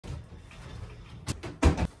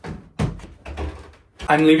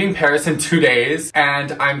I'm leaving Paris in 2 days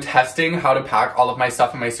and I'm testing how to pack all of my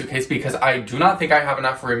stuff in my suitcase because I do not think I have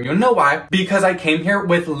enough room. You know why? Because I came here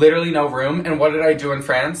with literally no room, and what did I do in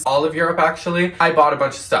France? All of Europe actually. I bought a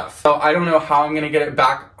bunch of stuff. So I don't know how I'm gonna get it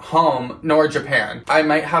back home, nor Japan. I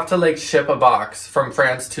might have to like ship a box from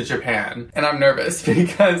France to Japan, and I'm nervous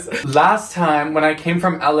because last time when I came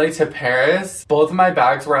from LA to Paris, both of my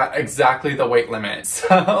bags were at exactly the weight limit.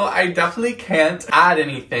 So I definitely can't add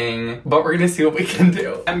anything, but we're gonna see what we can do.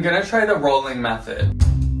 I'm gonna try the rolling method.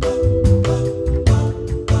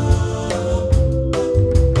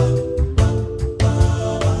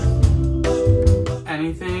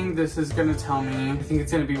 Anything this is gonna tell me, I think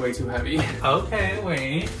it's gonna be way too heavy. Okay,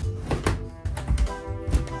 wait.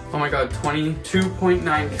 Oh my god,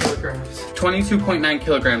 22.9 kilograms. 22.9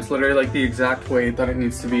 kilograms, literally like the exact weight that it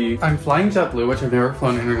needs to be. I'm flying JetBlue, which I've never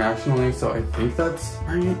flown internationally, so I think that's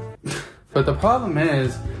right. But the problem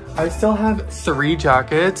is, I still have 3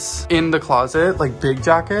 jackets in the closet, like big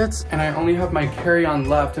jackets, and I only have my carry-on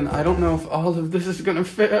left, and I don't know if all of this is gonna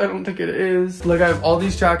fit. I don't think it is. Like, I have all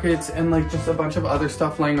these jackets and like just a bunch of other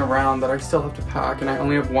stuff laying around that I still have to pack, and I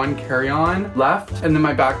only have 1 carry-on left, and then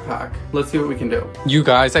my backpack. Let's see what we can do. You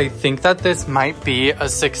guys, I think that this might be a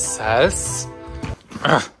success.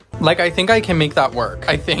 Ugh. Like, I think I can make that work.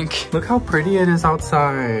 I think. Look how pretty it is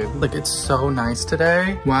outside. Like, it's so nice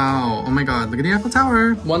today. Wow. Oh my god, look at the Eiffel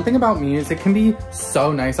Tower. One thing about me is it can be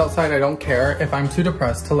so nice outside. I don't care if I'm too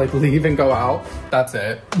depressed to like leave and go out. That's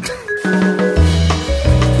it.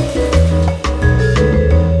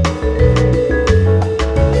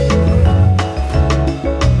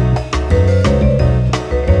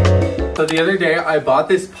 So the other day I bought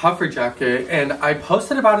this puffer jacket and I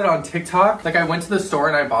posted about it on TikTok. Like, I went to the store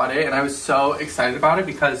and I bought it and I was so excited about it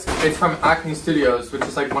because it's from Acne Studios, which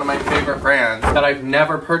is like one of my favorite brands that I've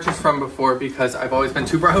never purchased from before because I've always been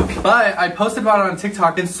too broke. But I posted about it on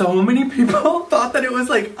TikTok and so many people thought that it was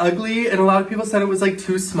like ugly, and a lot of people said it was like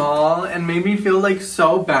too small, and made me feel like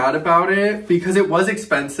so bad about it because it was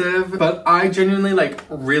expensive. But I genuinely like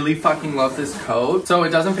really fucking love this coat, so it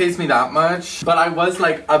doesn't faze me that much. But I was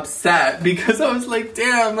like upset because I was like,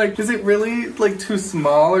 damn, like, is it really like too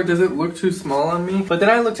small, or does it look too small on me? But then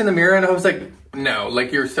I looked in the mirror and I was like, no,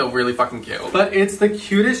 like, you're still really fucking cute. But it's the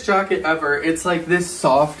cutest jacket ever. It's like this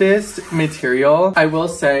softest material. I will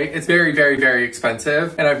say it's very, very, very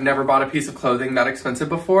expensive, and I've never bought a piece of clothing that expensive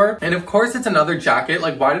before. And of course it's another jacket.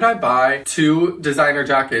 Like, why did I buy 2 designer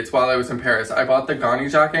jackets while I was in Paris? I bought the Ganni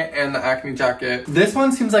jacket and the Acne jacket. This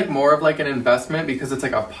one seems like more of like an investment because it's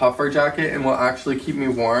like a puffer jacket and will actually keep me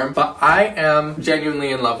warm. But I am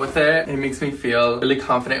genuinely in love with it. It makes me feel really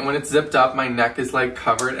confident. And when it's zipped up, my neck is like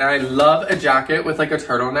covered. And I love a jacket with like a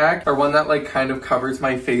turtleneck, or one that like kind of covers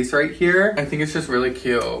my face right here. I think it's just really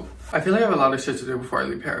cute. I feel like I have a lot of shit to do before I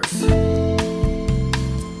leave Paris.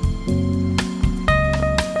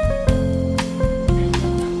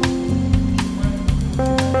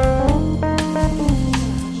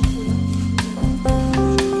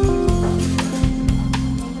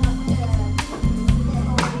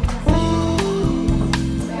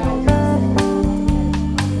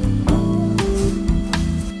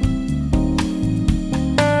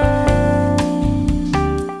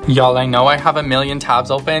 Y'all, I know I have a million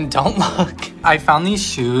tabs open. Don't look. I found these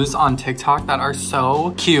shoes on TikTok that are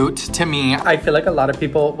so cute to me. I feel like a lot of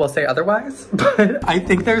people will say otherwise, but I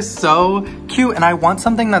think they're so cute, and I want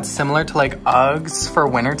something that's similar to like Uggs for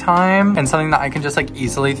wintertime, and something that I can just like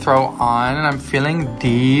easily throw on. And I'm feeling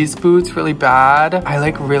these boots really bad. I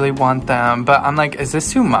like really want them, but I'm like, is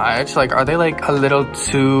this too much? Like, are they like a little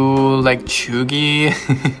too like chuggy?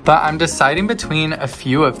 But I'm deciding between a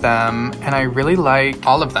few of them, and I really like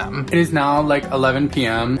all of them. It is now like 11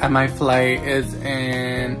 p.m. and my flight is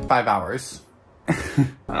in 5 hours.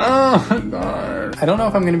 Oh my god. I don't know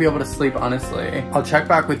if I'm gonna be able to sleep, honestly. I'll check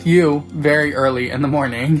back with you very early in the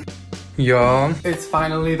morning. Y'all, it's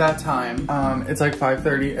finally that time. It's like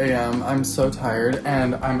 5:30 a.m. I'm so tired,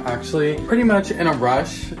 and I'm actually pretty much in a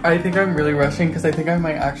rush. I think I'm really rushing because I think I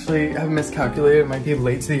might actually have miscalculated. I might be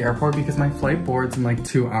late to the airport because my flight boards in like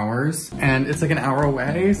 2 hours, and it's like an hour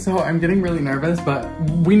away. So I'm getting really nervous, but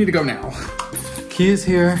we need to go now. Key is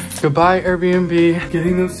here. Goodbye, Airbnb.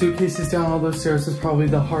 Getting those suitcases down all those stairs was probably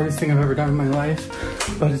the hardest thing I've ever done in my life,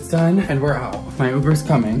 but it's done and we're out. My Uber's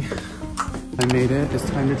coming. I made it. It's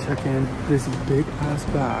time to check in this big ass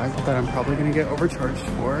bag that I'm probably gonna get overcharged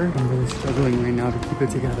for. I'm really struggling right now to keep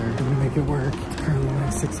it together. I'm gonna make it work. It's currently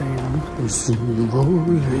like 6 a.m. I'm slowly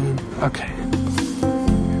rolling. Okay.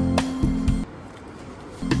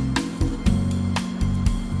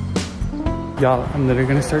 Y'all, I'm literally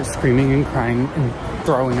gonna start screaming and crying in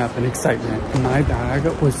throwing up in excitement. My bag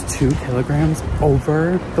was 2 kilograms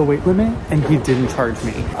over the weight limit and he didn't charge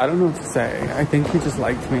me. I don't know what to say. I think he just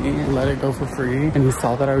liked me, let it go for free, and he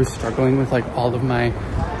saw that I was struggling with like all of my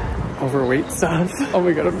overweight stuff. Oh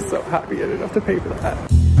my God, I'm so happy I didn't have to pay for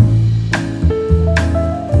that.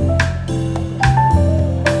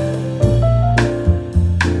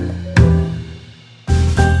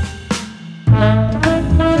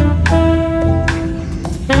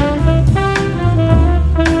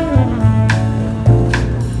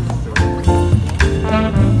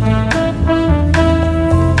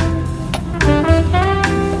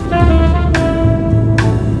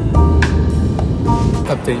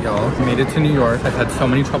 Update, y'all. Made it to New York. I've had so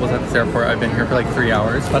many troubles at this airport. I've been here for like 3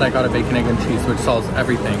 hours, but I got a bacon, egg, and cheese, which solves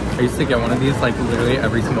everything. I used to get one of these like literally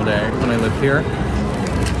every single day when I lived here.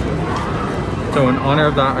 So in honor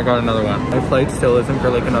of that, I got another one. My flight still isn't for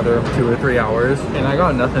like another 2 or 3 hours, and I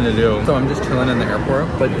got nothing to do. So I'm just chilling in the airport.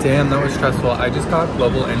 But damn, that was stressful. I just got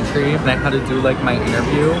global entry, and I had to do like my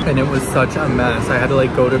interview, and it was such a mess. I had to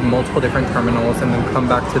like go to multiple different terminals and then come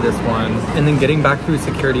back to this one. And then getting back through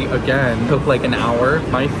security again took like an hour.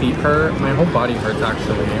 My feet hurt. My whole body hurts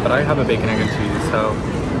actually. But I have a bacon, egg, and cheese, so.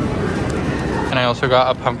 And I also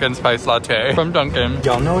got a pumpkin spice latte from Dunkin'.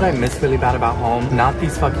 Y'all know what I miss really bad about home? Not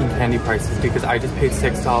these fucking candy prices, because I just paid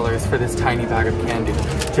 $6 for this tiny bag of candy.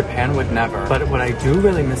 Japan would never. But what I do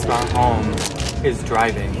really miss about home is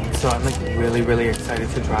driving. So I'm like really excited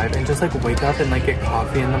to drive and just like wake up and like get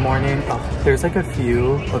coffee in the morning. Oh, there's like a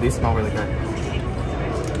few, oh, these smell really good.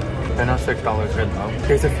 They're not $6 good though.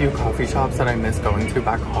 There's a few coffee shops that I miss going to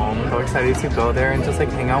back home. So excited to go there and just like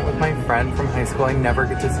hang out with my friend from high school. I never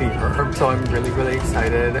get to see her. So I'm really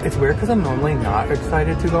excited. It's weird because I'm normally not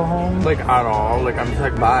excited to go home, like at all. Like I'm just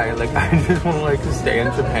like, bye. Like I just want to like stay in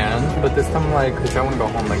Japan. But this time like, I want to go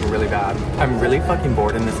home like really bad. I'm really fucking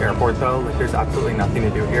bored in this airport though. Like there's absolutely nothing to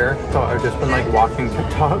do here. So I've just been like watching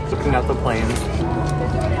TikTok, looking at the planes.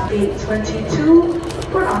 8:22.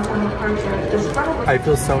 I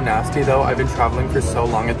feel so nasty though. I've been traveling for so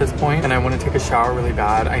long at this point and I want to take a shower really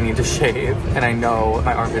bad. I need to shave and I know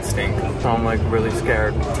my armpits stink. So I'm like really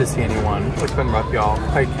scared to see anyone. It's been rough, y'all.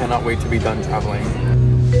 I cannot wait to be done traveling.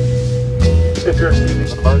 If you're in an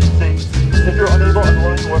emergency, if you're unable and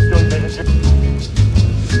willing to work those minutes.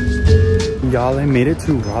 Y'all, I made it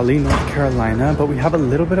to Raleigh, North Carolina, but we have a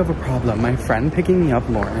little bit of a problem. My friend picking me up,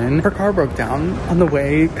 Lauren, her car broke down on the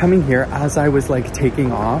way coming here as I was like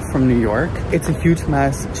taking off from New York. It's a huge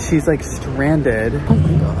mess. She's like stranded. Oh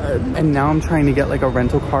my God. And now I'm trying to get like a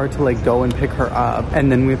rental car to like go and pick her up.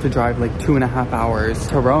 And then we have to drive like 2.5 hours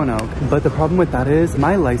to Roanoke. But the problem with that is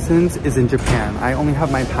my license is in Japan. I only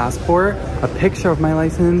have my passport, a picture of my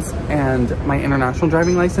license, and my international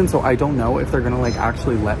driving license. So I don't know if they're gonna like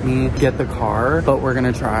actually let me get the car, but we're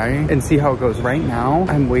gonna try and see how it goes. Right now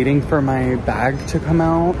I'm waiting for my bag to come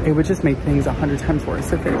out. It would just make things 100 times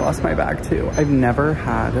worse if they lost my bag too. I've never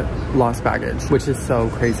had lost baggage, which is so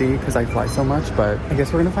crazy because I fly so much, but I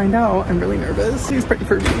guess we're gonna find out. I'm really nervous. Please pray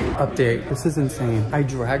for me. Update, this is insane. I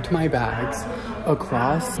dragged my bags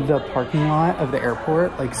across the parking lot of the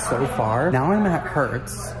airport like so far. Now I'm at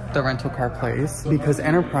Hertz, the rental car place, because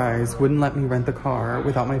Enterprise wouldn't let me rent the car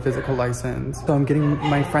without my physical license. So I'm getting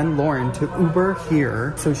my friend Lauren to Uber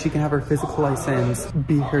here so she can have her physical license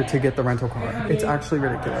be here to get the rental car. It's actually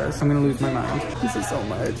ridiculous. I'm gonna lose my mind. This is so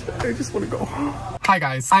much. I just want to go home. Hi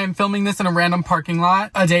guys, I am filming this in a random parking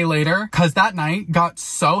lot a day later because that night got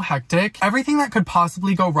so hectic. Everything that could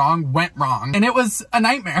possibly go wrong went wrong and it was a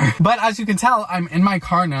nightmare. But as you can tell, I'm in my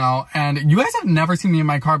car now, and you guys have never seen me in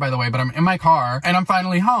my car, by the way, but I'm in my car and I'm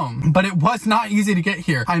finally home. But it was not easy to get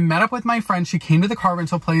here. I met up with my friend. She came to the car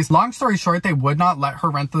rental place. Long story short, they would not let her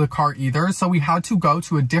rent the car either. So we had to go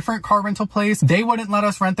to a different car rental place. They wouldn't let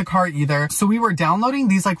us rent the car either. So we were downloading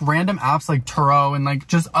these like random apps like Turo and like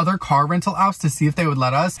just other car rental apps to see if they would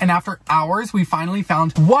let us. And after hours, we finally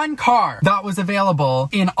found one car that was available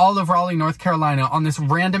in all of Raleigh, North Carolina on this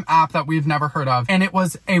random app that we've never heard of. And it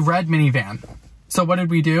was a red minivan. So what did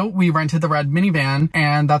we do? We rented the red minivan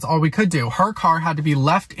and that's all we could do. Her car had to be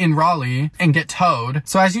left in Raleigh and get towed.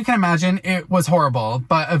 So as you can imagine, it was horrible,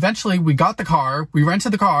 but eventually we got the car, we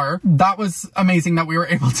rented the car. That was amazing that we were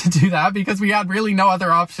able to do that because we had really no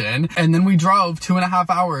other option. And then we drove 2.5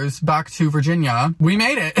 hours back to Virginia. We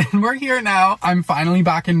made it and we're here now. I'm finally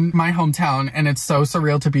back in my hometown and it's so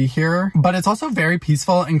surreal to be here, but it's also very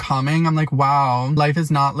peaceful and calming. I'm like, wow, life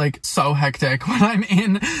is not like so hectic when I'm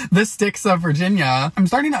in the sticks of Virginia. California. I'm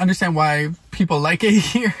starting to understand why people like it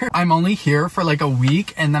here. I'm only here for like a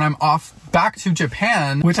week and then I'm off back to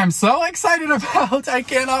Japan, which I'm so excited about. I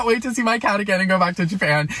cannot wait to see my cat again and go back to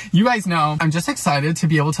Japan. You guys know, I'm just excited to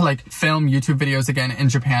be able to like film YouTube videos again in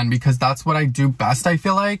Japan because that's what I do best, I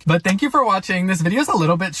feel like. But thank you for watching. This video is a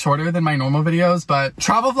little bit shorter than my normal videos, but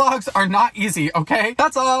travel vlogs are not easy, okay?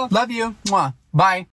 That's all. Love you. Mwah. Bye.